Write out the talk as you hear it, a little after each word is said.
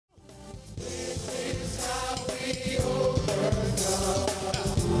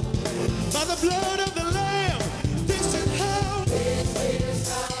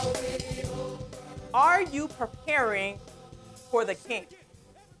Are you preparing for the king?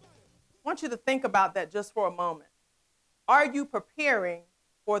 I want you to think about that just for a moment. Are you preparing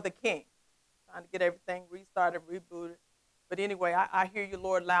for the king? Trying to get everything restarted, rebooted. But anyway, I hear you,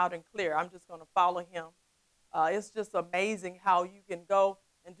 Lord, loud and clear. I'm just going to follow him. It's just amazing how you can go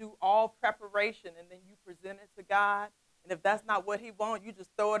and do all preparation and then you present it to God. And if that's not what he wants, you just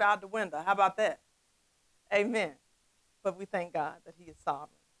throw it out the window. How about that? Amen. But we thank God that he is sovereign.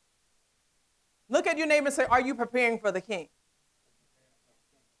 Look at your neighbor and say, are you preparing for the king?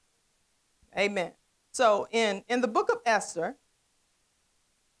 Amen. So in the book of Esther, I'm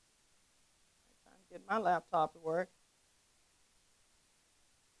trying to get my laptop to work.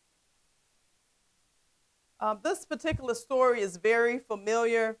 This particular story is very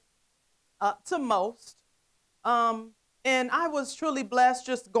familiar to most. And I was truly blessed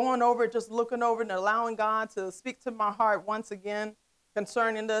just going over it, just looking over it and allowing God to speak to my heart once again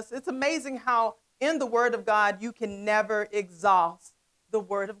concerning this. It's amazing how in the Word of God, you can never exhaust the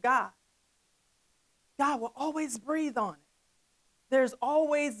Word of God. God will always breathe on it. There's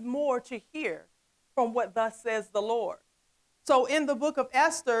always more to hear from what thus says the Lord. So in the book of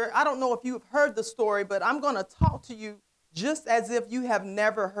Esther, I don't know if you've heard the story, but I'm going to talk to you just as if you have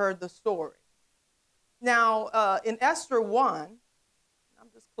never heard the story. Now, in Esther 1, I'm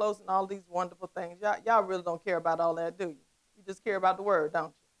just closing all these wonderful things. Y'all really don't care about all that, do you? You just care about the word, don't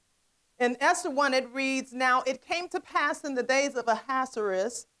you? In Esther 1, it reads, now it came to pass in the days of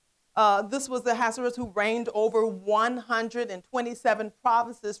Ahasuerus, this was Ahasuerus who reigned over 127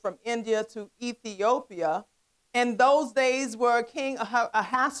 provinces from India to Ethiopia. And those days where King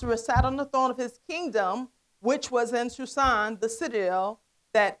Ahasuerus sat on the throne of his kingdom, which was in Shushan, the citadel,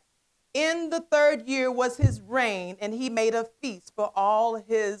 that in the 3rd year was his reign, and he made a feast for all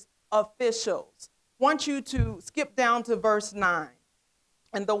his officials. I want you to skip down to verse 9.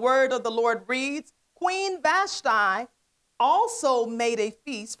 And the word of the Lord reads, Queen Vashti also made a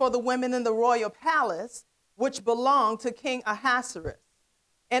feast for the women in the royal palace, which belonged to King Ahasuerus.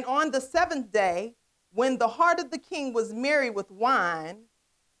 And on the 7th day, when the heart of the king was merry with wine,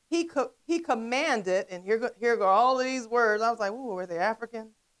 he commanded, and here go all of these words. I was like, ooh, are they African?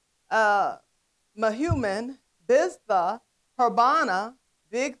 Mehuman, Biztha, Harbana,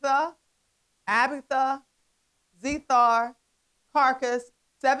 Bigtha, Abitha, Zethar, Carcass,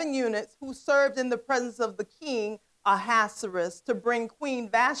 7 eunuchs who served in the presence of the king Ahasuerus to bring Queen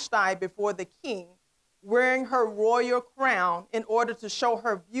Vashti before the king, wearing her royal crown in order to show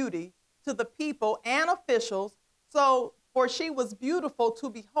her beauty to the people and officials, for she was beautiful to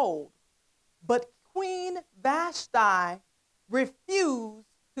behold. But Queen Vashti refused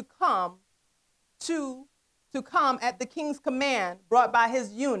to come at the king's command brought by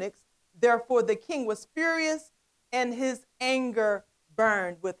his eunuchs. Therefore the king was furious and his anger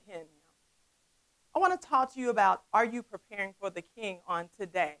burned within him. I want to talk to you about, are you preparing for the king on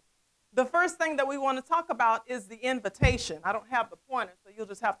today? The first thing that we want to talk about is the invitation. I don't have the pointer, so you'll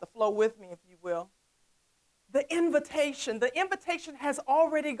just have to flow with me, if you will. The invitation has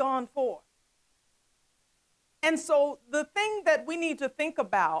already gone forth. And so the thing that we need to think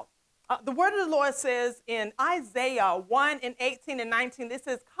about, the word of the Lord says in Isaiah 1 and 18 and 19, it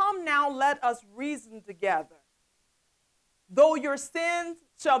says, come now, let us reason together. Though your sins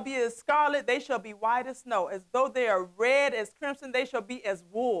shall be as scarlet, they shall be white as snow. As though they are red as crimson, they shall be as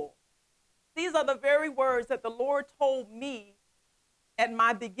wool. These are the very words that the Lord told me at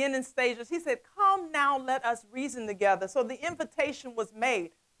my beginning stages. He said, come now, let us reason together. So the invitation was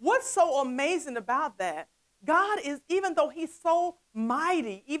made. What's so amazing about that? God is, even though he's so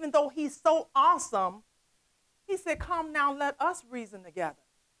mighty, even though he's so awesome, he said, come now, let us reason together.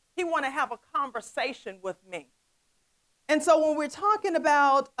 He want to have a conversation with me. And so when we're talking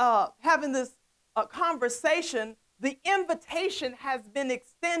about having this conversation, the invitation has been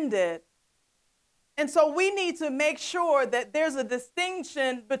extended. And so we need to make sure that there's a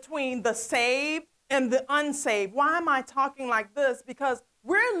distinction between the saved and the unsaved. Why am I talking like this? Because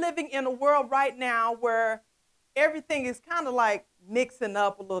we're living in a world right now where everything is kind of like mixing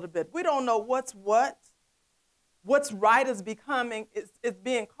up a little bit. We don't know what's what. What's right is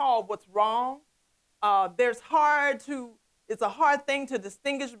being called what's wrong. It's a hard thing to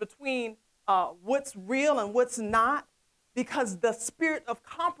distinguish between what's real and what's not, because the spirit of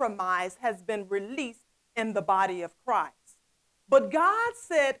compromise has been released in the body of Christ. But God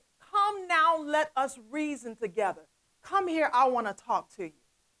said, come now, let us reason together. Come here, I want to talk to you.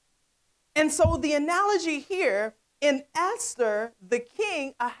 And so the analogy here in Esther, the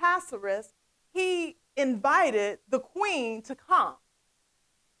king Ahasuerus, he invited the queen to come,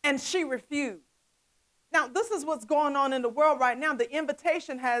 and she refused. Now, this is what's going on in the world right now. The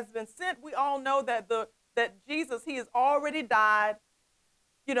invitation has been sent. We all know that that Jesus, he has already died.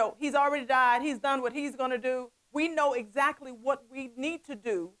 You know, he's already died. He's done what he's going to do. We know exactly what we need to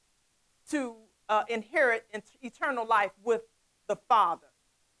do to inherit eternal life with the Father.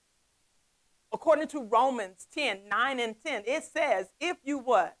 According to Romans 10:9-10, it says, if you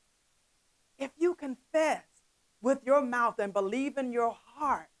what? If you confess with your mouth and believe in your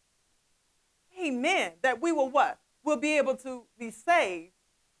heart, amen, that we will what? We'll be able to be saved.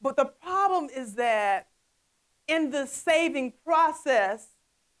 But the problem is that in the saving process,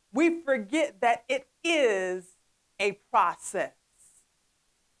 we forget that it is a process.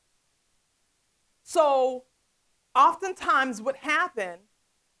 So oftentimes what happens,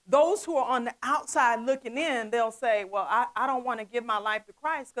 those who are on the outside looking in, they'll say, well, I don't want to give my life to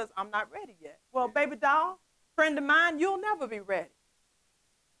Christ because I'm not ready yet. Well, baby doll, friend of mine, you'll never be ready.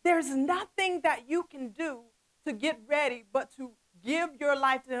 There's nothing that you can do to get ready but to give your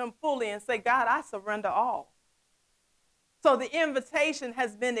life to him fully and say, God, I surrender all. So the invitation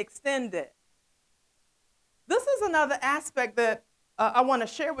has been extended. This is another aspect that I want to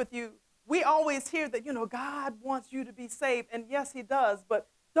share with you. We always hear that, you know, God wants you to be saved, and yes, he does, but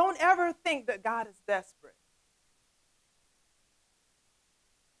don't ever think that God is desperate.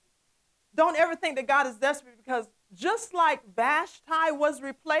 Don't ever think that God is desperate, because just like Vashti was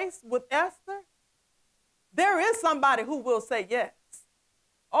replaced with Esther, there is somebody who will say yes.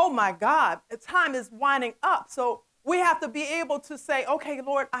 Oh my God, the time is winding up. So we have to be able to say, okay,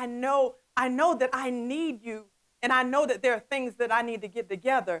 Lord, I know that I need you, and I know that there are things that I need to get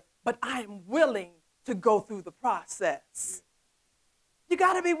together, but I am willing to go through the process. You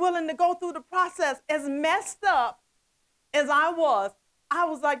got to be willing to go through the process. As messed up as I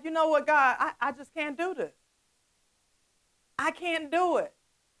was like, you know what, God, I just can't do this. I can't do it.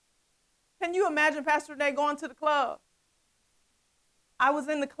 Can you imagine Pastor Renee going to the club? I was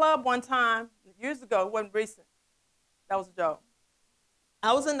in the club one time, years ago, it wasn't recent. That was a joke.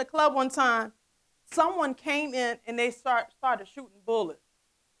 I was in the club one time. Someone came in and they started shooting bullets.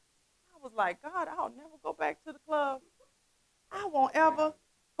 I was like, God, I'll never go back to the club. I won't ever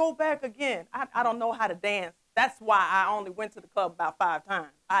go back again. I don't know how to dance. That's why I only went to the club about 5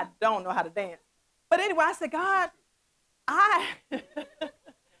 times. I don't know how to dance. But anyway, I said, God, I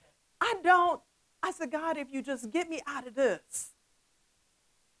said, God, if you just get me out of this,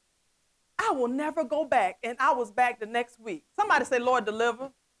 I will never go back. And I was back the next week. Somebody say, Lord,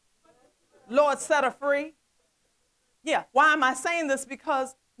 deliver. Lord, set her free. Yeah, why am I saying this?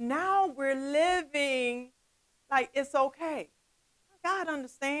 Because now we're living like it's okay. God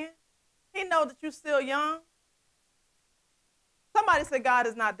understands. He knows that you're still young. Somebody say God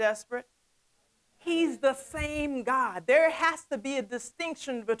is not desperate. He's the same God. There has to be a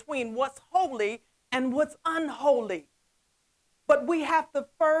distinction between what's holy and what's unholy. But we have to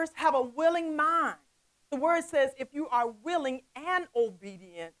first have a willing mind. The word says if you are willing and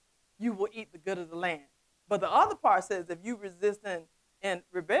obedient, you will eat the good of the land. But the other part says if you resist and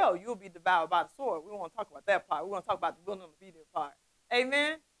rebel, you'll be devoured by the sword. We won't talk about that part. We want to talk about the willing and obedient part.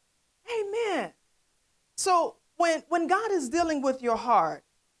 Amen? Amen. So when God is dealing with your heart,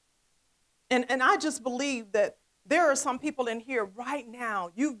 and I just believe that there are some people in here right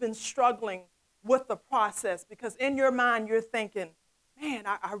now, you've been struggling with the process because in your mind you're thinking, man,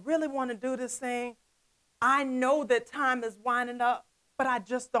 I really want to do this thing. I know that time is winding up, but I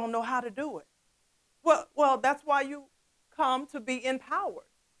just don't know how to do it. Well, that's why you come to be empowered.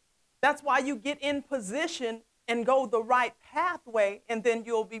 That's why you get in position and go the right pathway, and then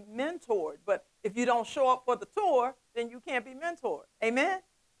you'll be mentored. But if you don't show up for the tour, then you can't be mentored. Amen?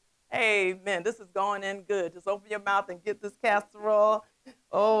 Amen. This is going in good. Just open your mouth and get this casserole.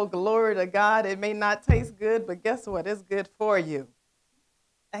 Oh, glory to God. It may not taste good, but guess what? It's good for you.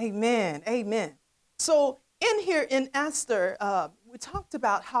 Amen. Amen. So in here in Esther, we talked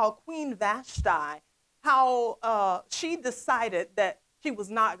about how Queen Vashti, how she decided that she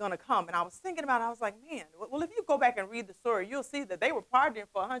was not going to come. And I was thinking about it. I was like, man, well, if you go back and read the story, you'll see that they were partying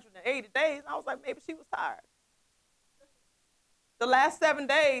for 180 days. I was like, maybe she was tired. The last 7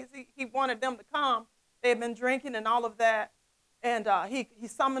 days, he wanted them to come. They had been drinking and all of that. And he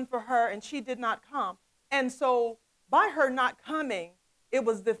summoned for her, and she did not come. And so by her not coming, it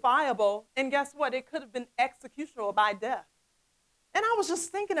was defiable. And guess what? It could have been executional by death. And I was just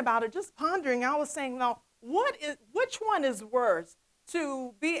thinking about it, just pondering. I was saying, now, which one is worse?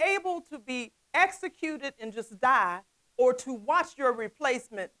 To be able to be executed and just die, or to watch your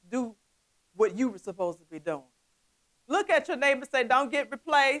replacement do what you were supposed to be doing? Look at your neighbor and say, don't get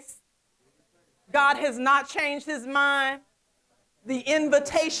replaced. God has not changed his mind. The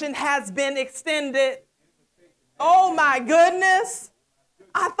invitation has been extended. Oh my goodness.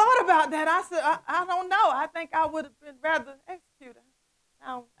 I thought about that. I said, I don't know. I think I would have been rather executed.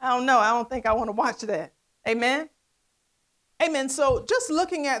 I don't know. I don't think I want to watch that. Amen. Amen. So just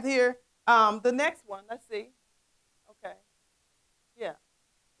looking at here, the next one, let's see. Okay. Yeah.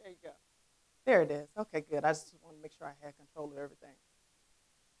 There you go. There it is. Okay, good. I just want to make sure I had control of everything.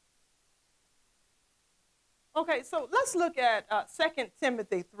 Okay, so let's look at 2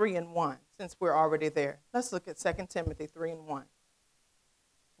 Timothy 3:1, since we're already there. Let's look at 2 Timothy 3:1.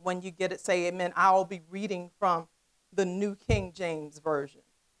 When you get it, say amen. I'll be reading from the New King James Version.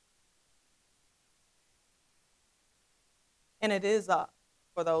 And it is up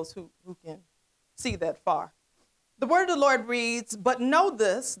for those who can see that far. The word of the Lord reads, "But know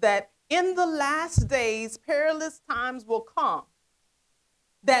this, that in the last days perilous times will come,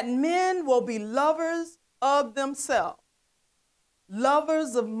 that men will be lovers of themselves,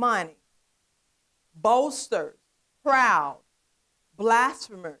 lovers of money, boasters, proud,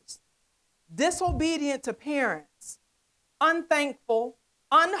 blasphemers, disobedient to parents, unthankful,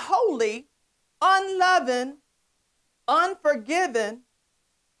 unholy, unloving, unforgiving,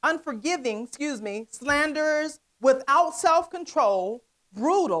 slanderers, without self-control,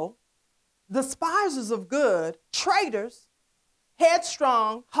 brutal, despisers of good, traitors,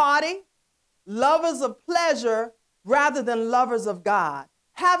 headstrong, haughty, lovers of pleasure rather than lovers of God,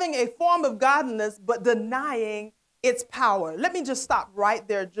 having a form of godliness but denying its power." Let me just stop right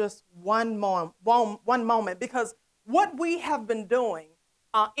there just one moment, because what we have been doing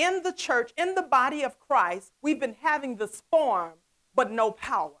in the church, in the body of Christ, we've been having this form but no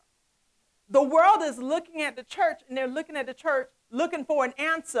power. The world is looking at the church, and they're looking at the church looking for an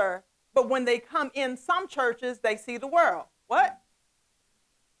answer, but when they come in some churches, they see the world. What?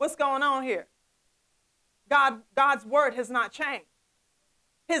 What's going on here? God's word has not changed.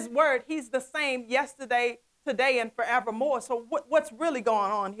 His word, he's the same yesterday, today, and forevermore. So what's really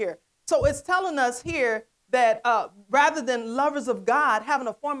going on here? So it's telling us here that rather than lovers of God, having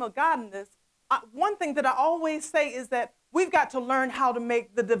a form of godliness, one thing that I always say is that we've got to learn how to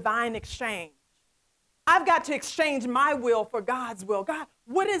make the divine exchange. I've got to exchange my will for God's will. God,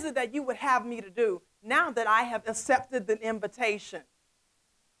 what is it that you would have me to do now that I have accepted the invitation?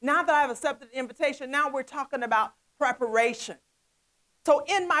 Now that I've accepted the invitation, now we're talking about preparation. So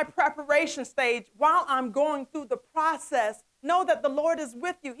in my preparation stage, while I'm going through the process, know that the Lord is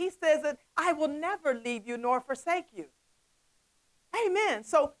with you. He says that I will never leave you nor forsake you. Amen.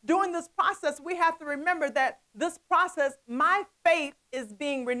 So during this process, we have to remember that this process, my faith is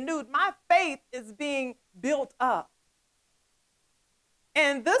being renewed. My faith is being built up.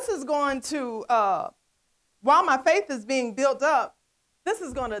 And this is going to, while my faith is being built up, this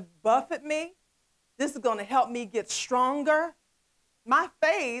is going to buffet me. This is going to help me get stronger. My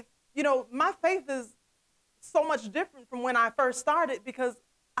faith, my faith is so much different from when I first started because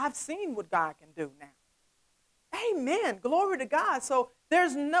I've seen what God can do now. Amen. Glory to God. So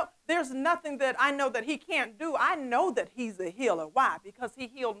there's nothing that I know that he can't do. I know that he's a healer. Why? Because he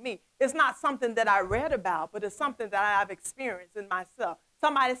healed me. It's not something that I read about, but it's something that I've experienced in myself.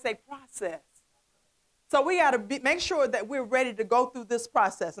 Somebody say process. So we got to make sure that we're ready to go through this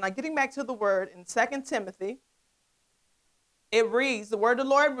process. Now, getting back to the word in 2 Timothy, it reads, the word of the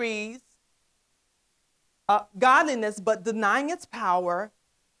Lord reads, godliness, but denying its power.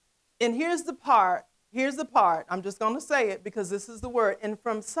 And here's the part. I'm just going to say it because this is the word. And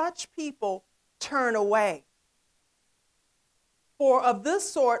from such people turn away. For of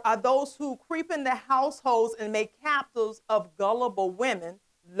this sort are those who creep into households and make captives of gullible women,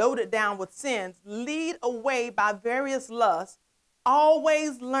 loaded down with sins, lead away by various lusts,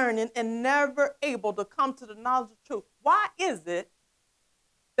 always learning and never able to come to the knowledge of truth. Why is it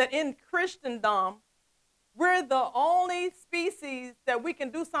that in Christendom, we're the only species that we can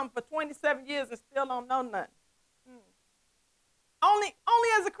do something for 27 years and still don't know nothing? Only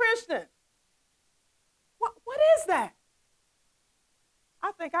as a Christian. What is that?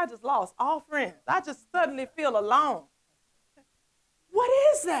 I think I just lost all friends. I just suddenly feel alone. What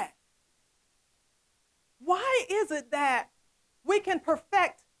is that? Why is it that we can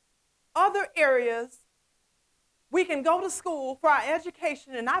perfect other areas? We can go to school for our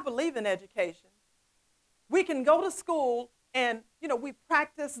education, and I believe in education. We can go to school and, we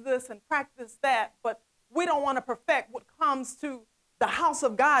practice this and practice that, but we don't want to perfect what comes to the house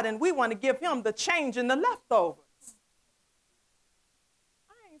of God, and we want to give him the change and the leftovers.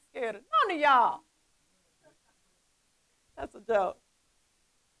 I ain't scared of none of y'all. That's a joke.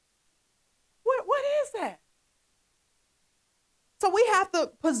 What is that? So we have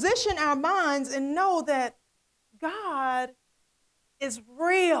to position our minds and know that God is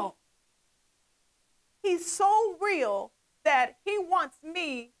real. He's so real that he wants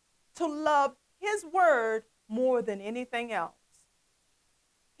me to love his word more than anything else.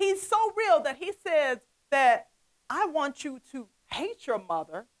 He's so real that he says that I want you to hate your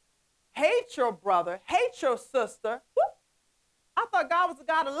mother, hate your brother, hate your sister. Whoop. I thought God was a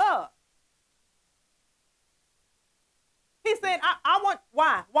God of love. He's saying, I want,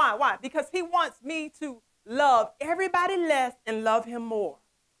 why? Because he wants me to love everybody less and love him more.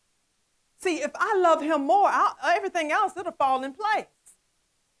 See, if I love him more, everything else, it'll fall in place.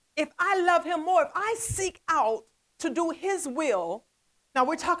 If I love him more, if I seek out to do his will, now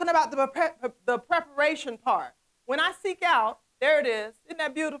we're talking about the preparation part. When I seek out, there it is. Isn't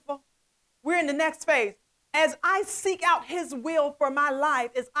that beautiful? We're in the next phase. As I seek out his will for my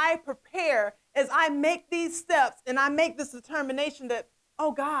life, as I prepare, as I make these steps and I make this determination that,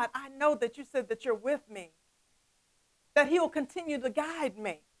 oh God, I know that you said that you're with me, that he will continue to guide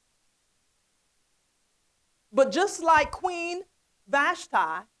me. But just like Queen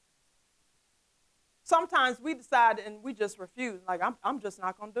Vashti, sometimes we decide and we just refuse. Like, I'm just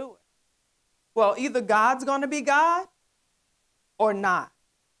not going to do it. Well, either God's going to be God or not.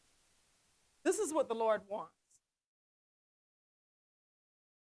 This is what the Lord wants.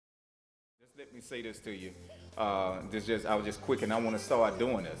 Just let me say this to you. I was just quick, and I want to start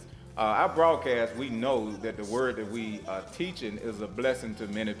doing this. Our broadcast, we know that the word that we are teaching is a blessing to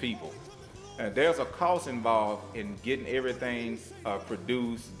many people. There's a cost involved in getting everything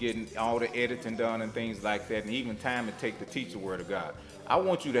produced, getting all the editing done and things like that, and even time it takes to teach the word of God. I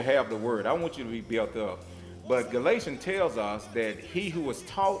want you to have the word. I want you to be built up. But Galatians tells us that he who was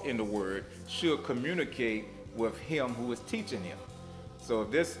taught in the word should communicate with him who is teaching him. So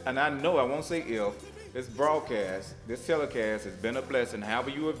this, and I know, I won't say if, this broadcast, this telecast has been a blessing. However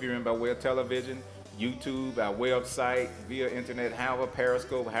you are viewing, by way of television, YouTube, our website, via internet, however,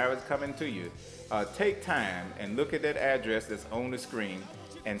 Periscope, however it's coming to you, take time and look at that address that's on the screen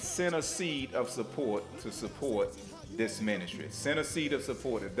and send a seed of support to support this ministry. Send a seed of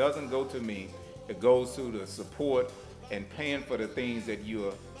support. It doesn't go to me. It goes to the support and paying for the things that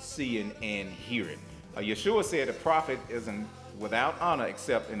you're seeing and hearing. Yeshua said the prophet isn't without honor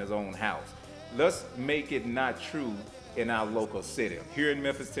except in his own house. Let's make it not true in our local city. Here in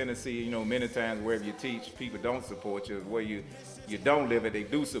Memphis, Tennessee, you know, many times wherever you teach, people don't support you. Where you don't live it, they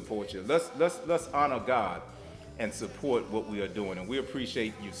do support you. Let's honor God and support what we are doing. And we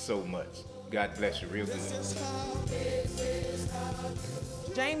appreciate you so much. God bless you real good.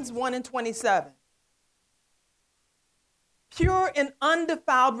 James 1:27. Pure and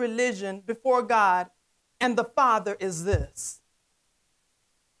undefiled religion before God and the Father is this: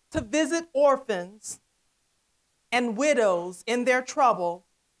 to visit orphans and widows in their trouble,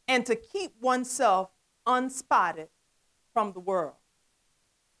 and to keep oneself unspotted from the world.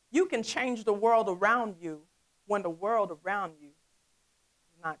 You can change the world around you when the world around you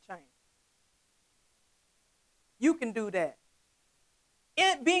is not changed. You can do that.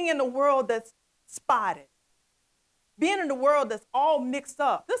 Being in a world that's spotted, being in a world that's all mixed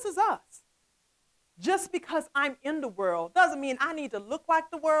up, this is us. Just because I'm in the world doesn't mean I need to look like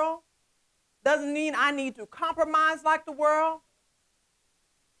the world. Doesn't mean I need to compromise like the world.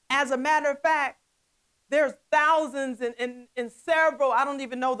 As a matter of fact, there's thousands and several, I don't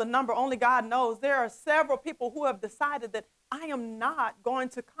even know the number, only God knows. There are several people who have decided that I am not going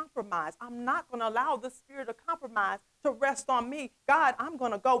to compromise. I'm not going to allow the spirit of compromise to rest on me. God, I'm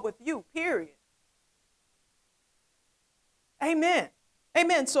going to go with you, period. Amen.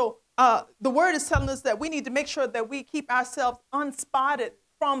 Amen. So the word is telling us that we need to make sure that we keep ourselves unspotted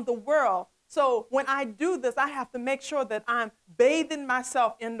from the world. So when I do this, I have to make sure that I'm bathing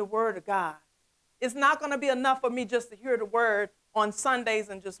myself in the word of God. It's not going to be enough for me just to hear the word on Sundays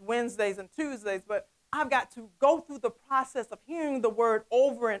and just Wednesdays and Tuesdays, but I've got to go through the process of hearing the word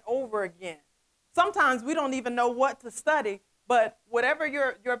over and over again. Sometimes we don't even know what to study, but whatever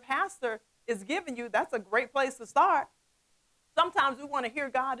your pastor is giving you, that's a great place to start. Sometimes we want to hear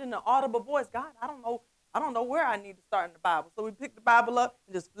God in an audible voice. God, I don't know where I need to start in the Bible. So we pick the Bible up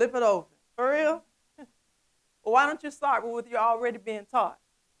and just flip it over. For real? Well, why don't you start with what you're already being taught?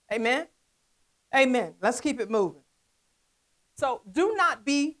 Amen? Amen. Let's keep it moving. So do not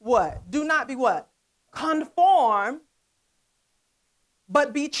be what? Do not be what? Conformed,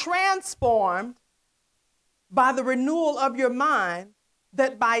 but be transformed by the renewal of your mind,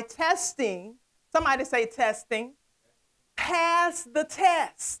 that by testing, somebody say testing, pass the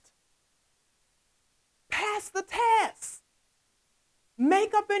test. Pass the test.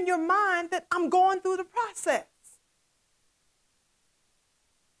 Make up in your mind that I'm going through the process.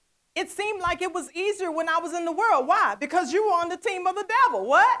 It seemed like it was easier when I was in the world. Why? Because you were on the team of the devil.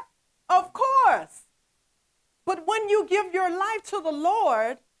 What? Of course. But when you give your life to the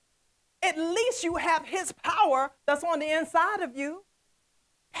Lord, at least you have his power that's on the inside of you.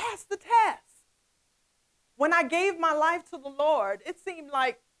 Pass the test. When I gave my life to the Lord, it seemed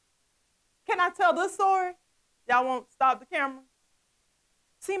like, can I tell this story? Y'all won't stop the camera?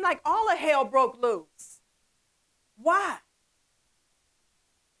 Seemed like all of hell broke loose. Why?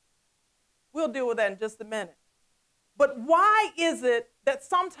 We'll deal with that in just a minute. But why is it that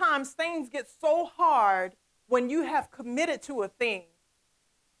sometimes things get so hard when you have committed to a thing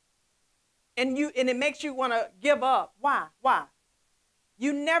and it makes you want to give up? Why? Why?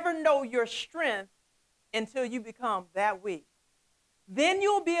 You never know your strength until you become that weak. Then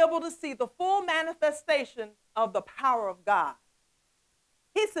you'll be able to see the full manifestation of the power of God.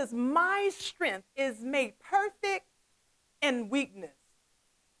 He says, my strength is made perfect in weakness.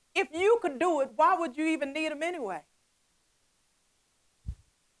 If you could do it, why would you even need him anyway?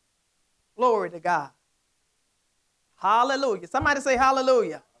 Glory to God. Hallelujah. Somebody say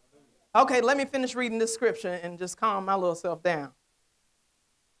hallelujah. Okay, let me finish reading this scripture and just calm my little self down.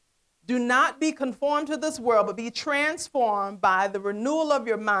 Do not be conformed to this world, but be transformed by the renewal of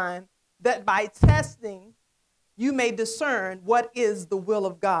your mind, that by testing you may discern what is the will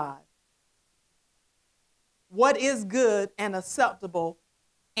of God, what is good and acceptable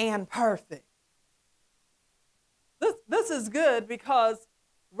and perfect. This is good because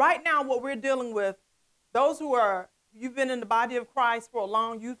right now what we're dealing with, those you've been in the body of Christ for a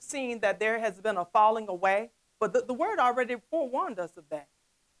long, you've seen that there has been a falling away, but the word already forewarned us of that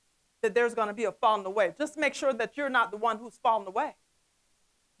there's going to be a falling away. Just make sure that you're not the one who's fallen away.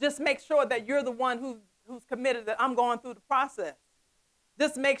 Just make sure that you're the one who's committed, that I'm going through the process.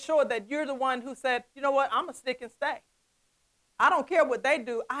 Just make sure that you're the one who said, you know what, I'm going to stick and stay. I don't care what they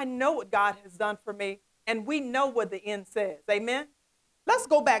do. I know what God has done for me, and we know what the end says. Amen? Let's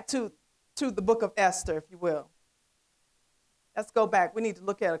go back to the book of Esther, if you will. Let's go back. We need to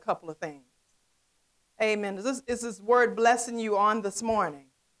look at a couple of things. Amen. Is this word blessing you on this morning?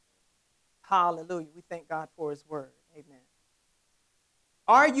 Hallelujah. We thank God for his word. Amen.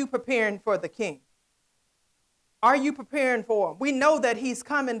 Are you preparing for the king? Are you preparing for him? We know that he's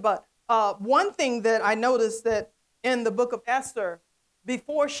coming, but one thing that I noticed that in the book of Esther,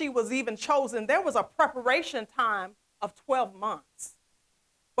 before she was even chosen, there was a preparation time of 12 months.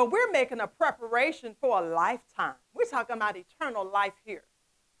 But we're making a preparation for a lifetime. We're talking about eternal life here.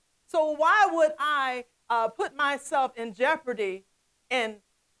 So why would I put myself in jeopardy and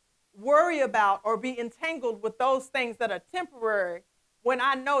worry about or be entangled with those things that are temporary when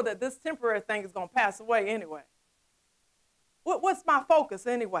I know that this temporary thing is going to pass away anyway? What's my focus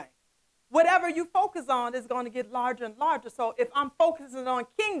anyway? Whatever you focus on is going to get larger and larger. So if I'm focusing on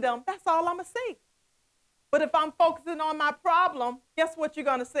kingdom, that's all I'm going to see. But if I'm focusing on my problem, guess what you're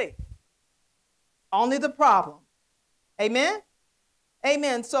going to see? Only the problem. Amen?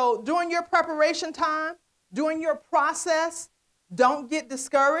 Amen. So during your preparation time, during your process, don't get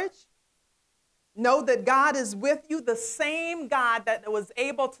discouraged. Know that God is with you. The same God that was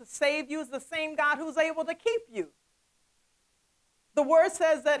able to save you is the same God who's able to keep you. The word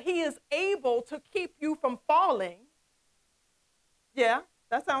says that he is able to keep you from falling. Yeah,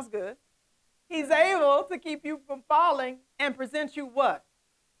 that sounds good. He's able to keep you from falling and present you what?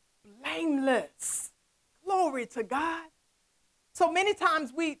 Blameless. Glory to God. So many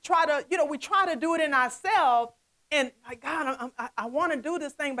times we try to do it in ourselves. And like, God, I want to do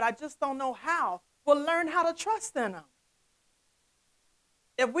this thing, but I just don't know how. Well, learn how to trust in him.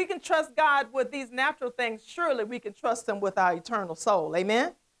 If we can trust God with these natural things, surely we can trust him with our eternal soul.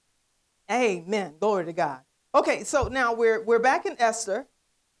 Amen? Amen. Glory to God. Okay, so now we're back in Esther.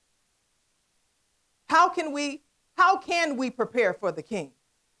 How can we prepare for the king?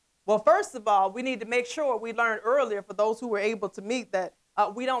 Well, first of all, we need to make sure we learned earlier, for those who were able to meet, that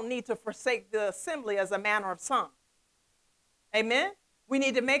we don't need to forsake the assembly as a manner of some. Amen? We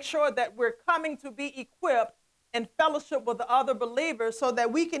need to make sure that we're coming to be equipped in fellowship with the other believers so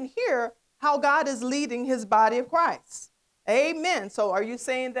that we can hear how God is leading his body of Christ. Amen. So are you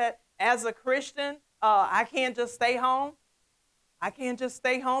saying that as a Christian, I can't just stay home? I can't just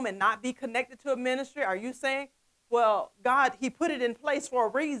stay home and not be connected to a ministry? Are you saying, well, God, he put it in place for a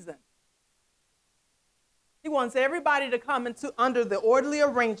reason. He wants everybody to come under the orderly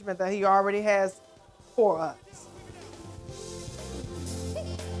arrangement that he already has for us.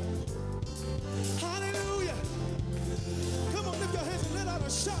 Hallelujah. Come on, lift your hands and let out a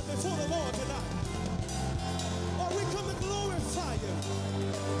shout before the Lord tonight. Oh, we come to glorify you.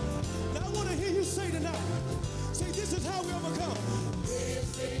 Now I want to hear you say tonight, say, this is how we overcome.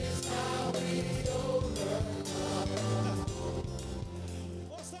 This is how we overcome.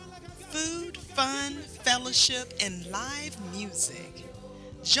 Food, fun, fellowship. fellowship, and live music.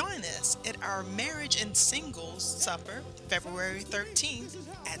 Join us at our Marriage and Singles Supper, February 13th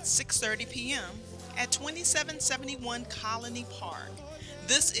at 6:30 p.m. at 2771 Colony Park.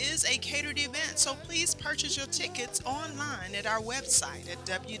 This is a catered event, so please purchase your tickets online at our website at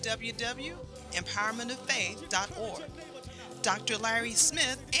www.empowermentoffaith.org. Dr. Larry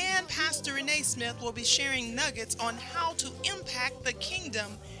Smith and Pastor Renee Smith will be sharing nuggets on how to impact the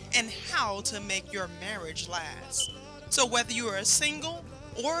kingdom and how to make your marriage last. So whether you are single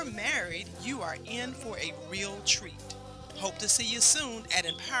or married, you are in for a real treat. Hope to see you soon at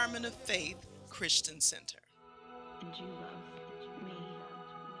Empowerment of Faith Christian Center. And you love me.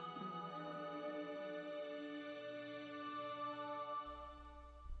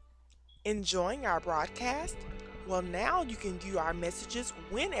 Enjoying our broadcast? Well, now you can view our messages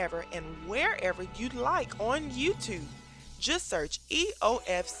whenever and wherever you'd like on YouTube. Just search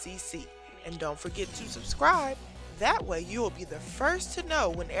EOFCC and don't forget to subscribe. That way you will be the first to know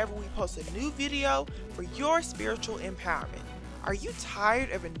whenever we post a new video for your spiritual empowerment. Are you tired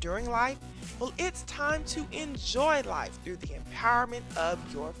of enduring life? Well, it's time to enjoy life through the empowerment of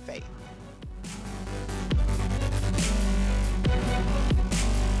your faith.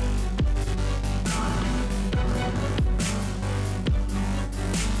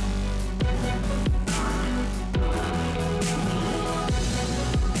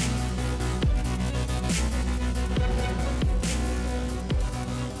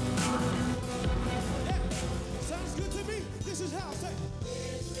 Sounds good to me. This is how I say.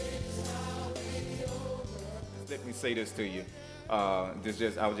 Let me say this to you. I was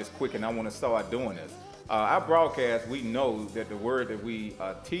just quick, and I want to start doing this. Our broadcast, we know that the word that we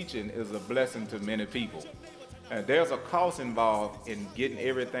are teaching is a blessing to many people. There's a cost involved in getting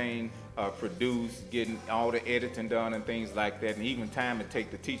everything produced, getting all the editing done and things like that, and even time it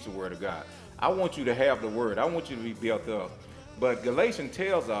takes to teach the word of God. I want you to have the word. I want you to be built up. But Galatians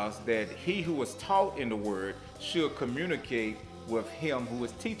tells us that he who was taught in the word should communicate with him who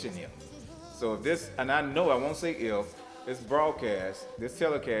is teaching him. So if this, and I know I won't say if, this broadcast, this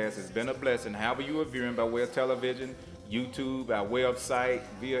telecast has been a blessing. However you are viewing, by way of television, YouTube, our website,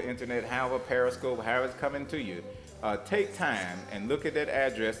 via internet, however, Periscope, however it's coming to you, take time and look at that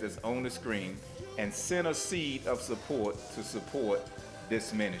address that's on the screen and send a seed of support to support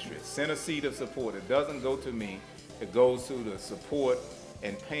this ministry. Send a seed of support. It doesn't go to me. It goes to the support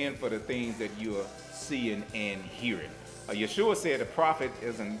and paying for the things that you are seeing and hearing. Yeshua said a prophet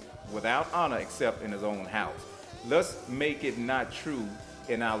isn't without honor except in his own house. Let's make it not true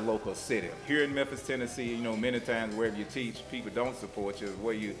in our local city. Here in Memphis, Tennessee, you know, many times wherever you teach, people don't support you.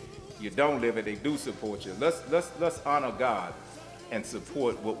 Where you don't live it, they do support you. Let's honor God and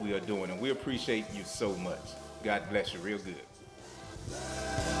support what we are doing. And we appreciate you so much. God bless you real good.